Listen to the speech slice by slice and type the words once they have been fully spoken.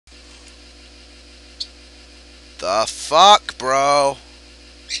The fuck, bro?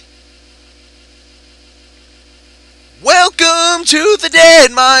 Welcome to the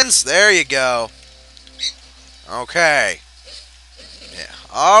Dead Mines. There you go. Okay. Yeah.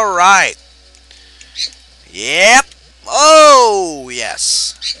 Alright. Yep. Oh,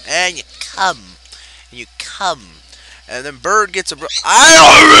 yes. And you come. And you come. And then Bird gets a... I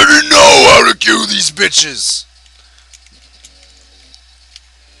already know how to kill these bitches.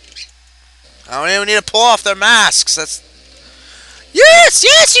 I don't even need to pull off their masks. That's... Yes,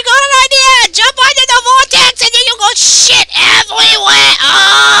 you got an idea. Jump onto the vortex and then you go shit everywhere.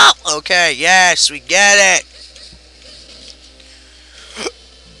 Oh! Okay, yes, we get it.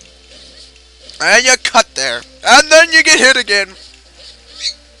 And you cut there. And then you get hit again.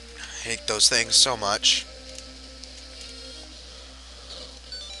 I hate those things so much.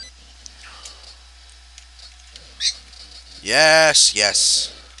 Yes.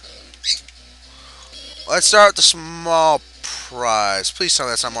 Let's start with the small prize. Please tell me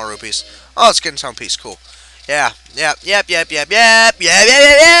that's not more rupees. Oh, it's getting some piece. Cool. Yeah. Yeah,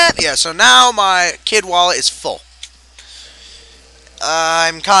 so now my kid wallet is full.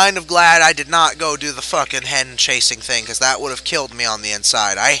 I'm kind of glad I did not go do the fucking hen chasing thing, because that would have killed me on the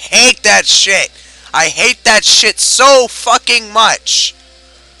inside. I hate that shit. I hate that shit so fucking much.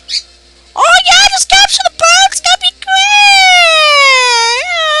 Oh yeah, just capture the bugs. That'd be great.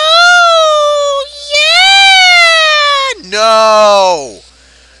 Oh yeah. No.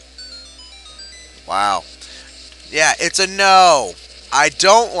 Wow. Yeah, it's a no. I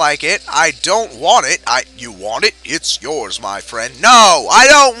don't like it. I don't want it. You want it? It's yours, my friend. No, I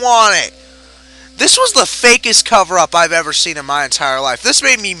don't want it. This was the fakest cover-up I've ever seen in my entire life. This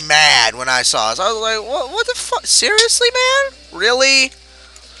made me mad when I saw this. I was like, what the fuck? Seriously, man? Really?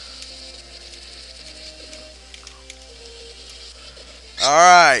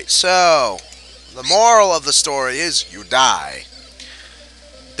 Alright, so the moral of the story is you die.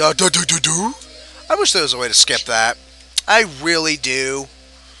 I wish there was a way to skip that. I really do.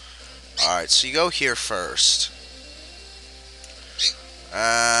 Alright, so you go here first.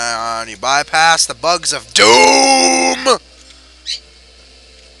 And you bypass the bugs of doom!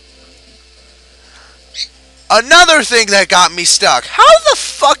 Another thing that got me stuck. How the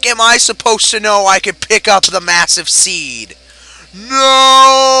fuck am I supposed to know I can pick up the massive seed?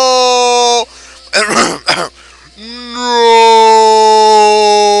 No!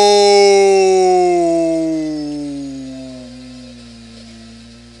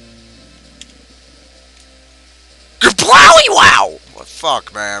 Plowy wow! What the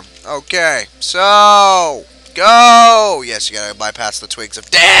fuck, man? Okay, so go! Yes, you gotta bypass the twigs of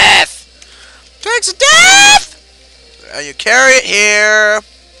death! Twigs of death! And you carry it here.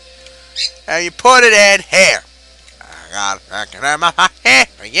 And you put it in here. I got my hair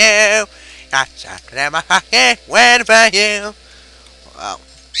for you. I got my hair waiting for you. Wow.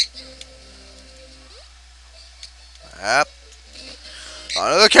 Yep.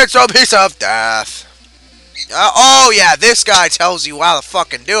 Another kids' piece of death. Oh yeah, this guy tells you how to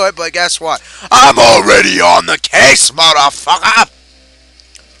fucking do it, but guess what? I'm already on the case, motherfucker!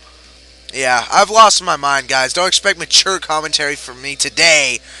 Yeah, I've lost my mind, guys. Don't expect mature commentary from me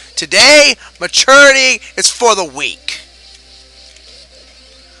today. Today, maturity is for the weak.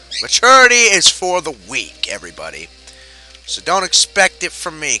 Maturity is for the weak, everybody. So don't expect it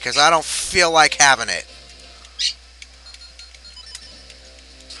from me, because I don't feel like having it.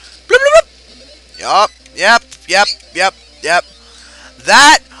 Bloop, bloop, bloop. Yep.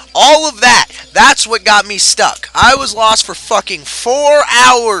 All of that, that's what got me stuck. I was lost for fucking 4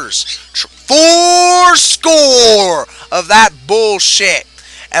 hours. 4 score of that bullshit.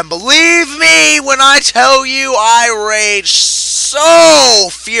 And believe me when I tell you I raged so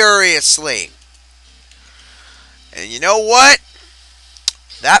furiously. And you know what?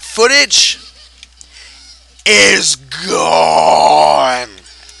 That footage is gone.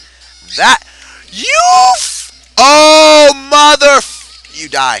 Oh, mother... You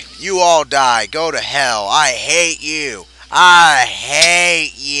die. You all die. Go to hell. I hate you. I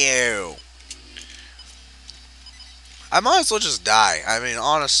hate you. I might as well just die. I mean,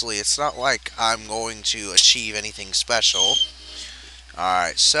 honestly, it's not like I'm going to achieve anything special.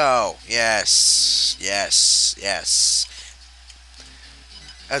 Alright, so, yes.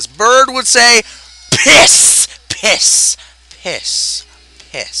 As Bird would say, piss!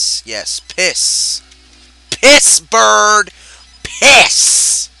 Yes, piss. Piss, Bird!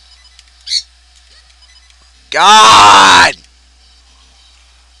 Piss! God!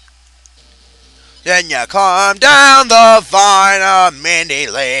 Then you come down the vine of Mini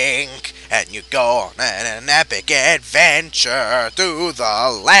Link, and you go on an epic adventure through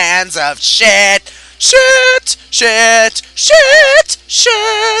the lands of shit. Shit! Shit! Shit!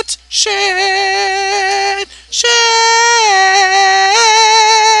 Shit! Shit! Shit!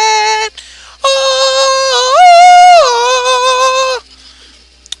 Oh!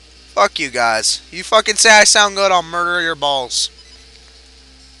 Fuck you guys. You fucking say I sound good, I'll murder your balls.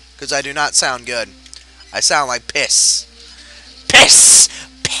 Because I do not sound good. I sound like piss. Piss!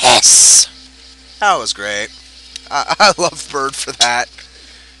 Piss! That was great. I love Bird for that.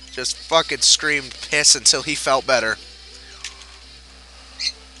 Just fucking screamed piss until he felt better.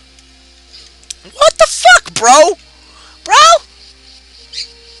 What the fuck, bro? Bro?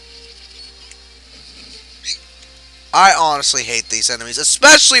 I honestly hate these enemies,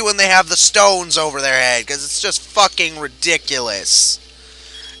 especially when they have the stones over their head, because it's just fucking ridiculous.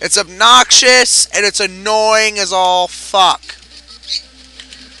 It's obnoxious, and it's annoying as all fuck.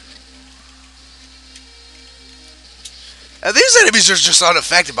 And these enemies are just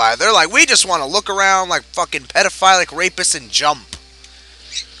unaffected by it. They're like, we just want to look around like fucking pedophilic rapists and jump.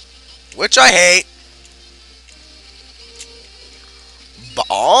 Which I hate.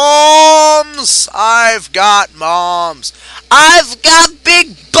 Bombs! I've got bombs. I've got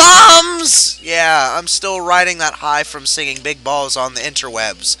big bombs! Yeah, I'm still riding that high from singing Big Balls on the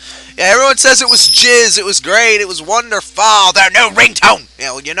interwebs. Yeah, everyone says it was jizz, it was great, it was wonderful, there's no ringtone!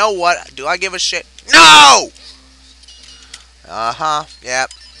 Yeah, well, you know what? Do I give a shit? No! Uh-huh, yep.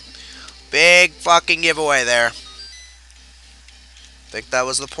 Big fucking giveaway there. Think that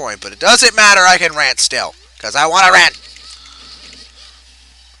was the point, but it doesn't matter, I can rant still. Because I want to rant.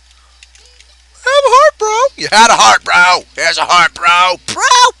 I have a heart, bro. You had a heart, bro. Here's a heart, bro.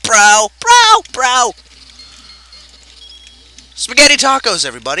 Bro. Spaghetti tacos,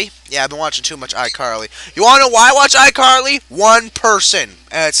 everybody. Yeah, I've been watching too much iCarly. You want to know why I watch iCarly? One person.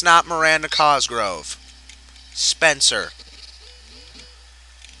 And it's not Miranda Cosgrove. Spencer.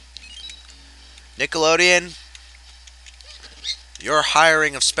 Nickelodeon, your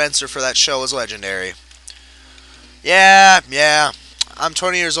hiring of Spencer for that show is legendary. Yeah. I'm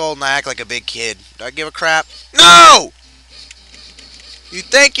 20 years old and I act like a big kid. Do I give a crap? No! You'd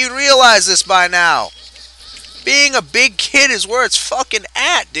think you'd realize this by now. Being a big kid is where it's fucking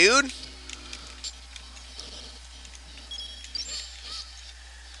at, dude.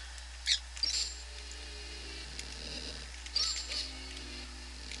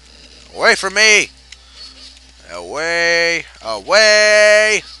 Away from me! Away!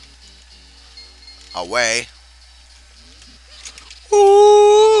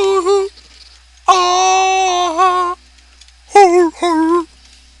 Ooh! Ah!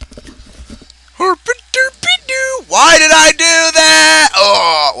 Why did I do that?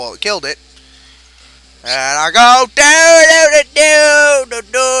 Oh, well, it killed it. And I go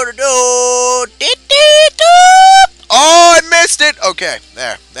Oh, I missed it. Okay,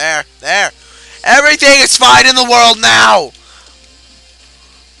 there. Everything is fine in the world now.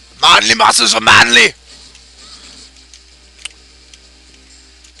 Manly muscles are manly.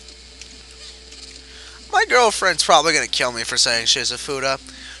 My girlfriend's probably gonna kill me for saying she's a Fuda.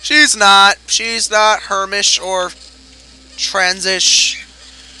 She's not. She's not Hermish or transish.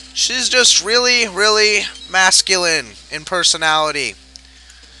 She's just really, really masculine in personality.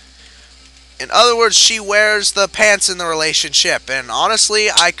 In other words, she wears the pants in the relationship, and honestly,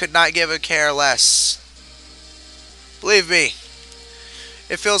 I could not give a care less. Believe me,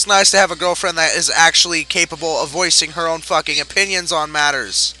 it feels nice to have a girlfriend that is actually capable of voicing her own fucking opinions on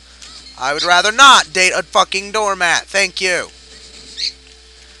matters. I would rather not date a fucking doormat, thank you.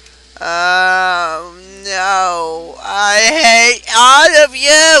 No, I hate all of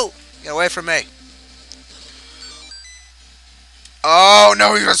you! Get away from me. Oh,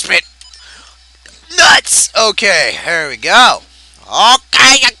 no, you're gonna spit. Nuts! Okay, here we go.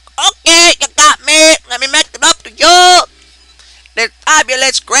 Okay, you got me. Let me make it up to you. This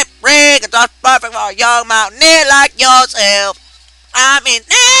fabulous grip ring is just perfect for a young mountaineer like yourself. I'm in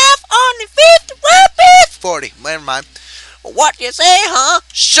F on the 50 rupees. 40, never mind. What you say, huh?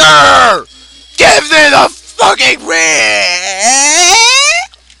 Sure! Give me the fucking ring!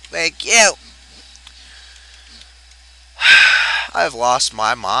 Thank you. I've lost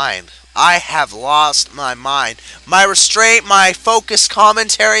my mind. I have lost my mind. My restraint, my focused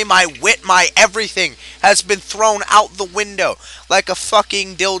commentary, my wit, my everything has been thrown out the window like a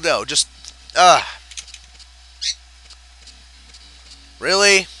fucking dildo. Just,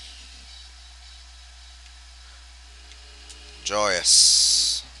 Really?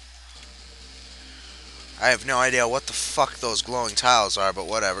 Joyous. I have no idea what the fuck those glowing tiles are, but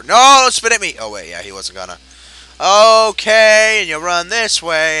whatever. No, don't spit at me! Oh, wait, yeah, he wasn't gonna. Okay, and you run this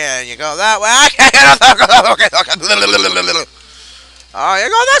way, and you go that way. Oh, you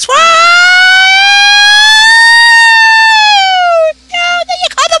go this way!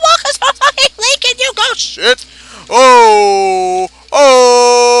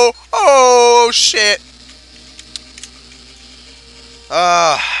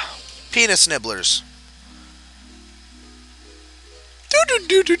 Penis nibblers.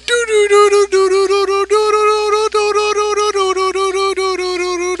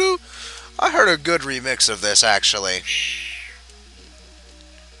 I heard a good remix of this, actually.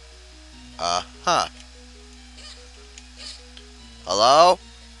 Huh. Hello?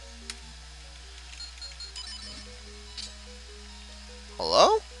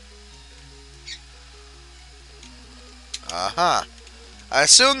 Hello? Uh-huh. I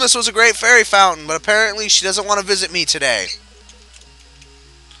assumed this was a great fairy fountain, but apparently she doesn't want to visit me today.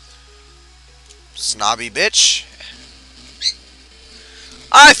 Snobby bitch.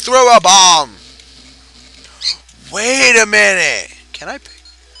 I threw a bomb! Wait a minute! Can I pick?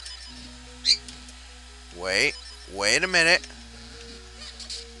 Wait a minute.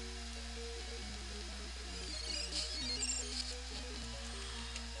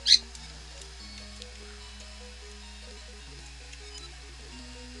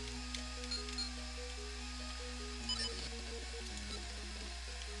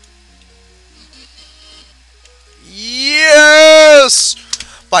 Yes!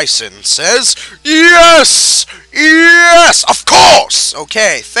 Bison says, yes! Yes! Of course!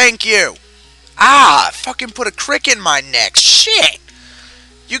 Okay, thank you. Ah, I fucking put a crick in my neck. Shit!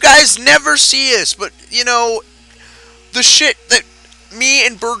 You guys never see us, but, you know, the shit that me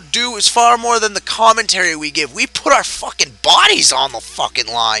and Bird do is far more than the commentary we give. We put our fucking bodies on the fucking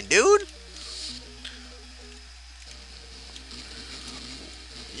line, dude.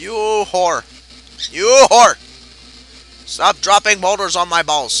 You whore. You whore. Stop dropping boulders on my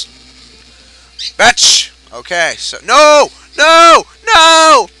balls. Bitch! Okay, so... No! No!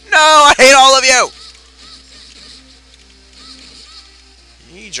 No! No! I hate all of you!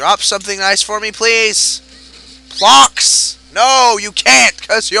 Can you drop something nice for me, please? Blocks! No, you can't,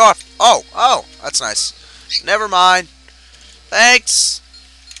 because you're... Oh, that's nice. Never mind. Thanks.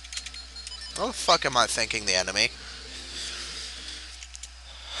 What the fuck am I thinking, the enemy?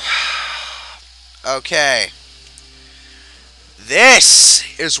 Okay. This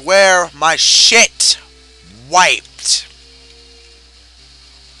is where my shit wiped.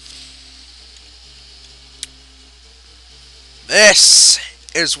 This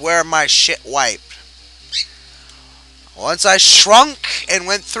is where my shit wiped. Once I shrunk and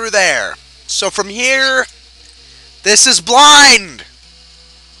went through there. So from here, this is blind.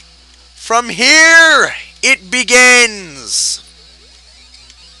 From here, it begins.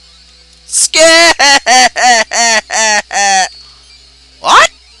 What?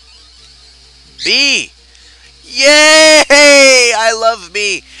 B. Yay! I love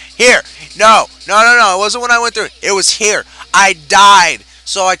B. Here. No. It wasn't when I went through. It was here. I died.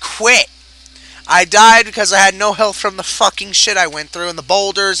 So I quit. I died because I had no health from the fucking shit I went through and the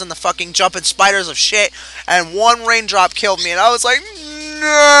boulders and the fucking jumping spiders of shit. And one raindrop killed me and I was like, no!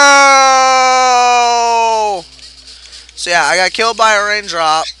 So yeah, I got killed by a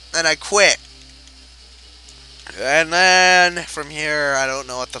raindrop and I quit. And then from here, I don't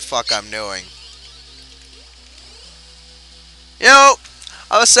know what the fuck I'm doing. You know,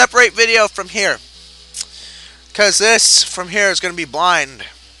 I'll separate video from here. Because this from here is going to be blind.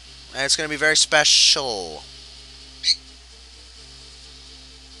 And it's going to be very special.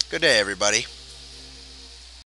 Good day, everybody.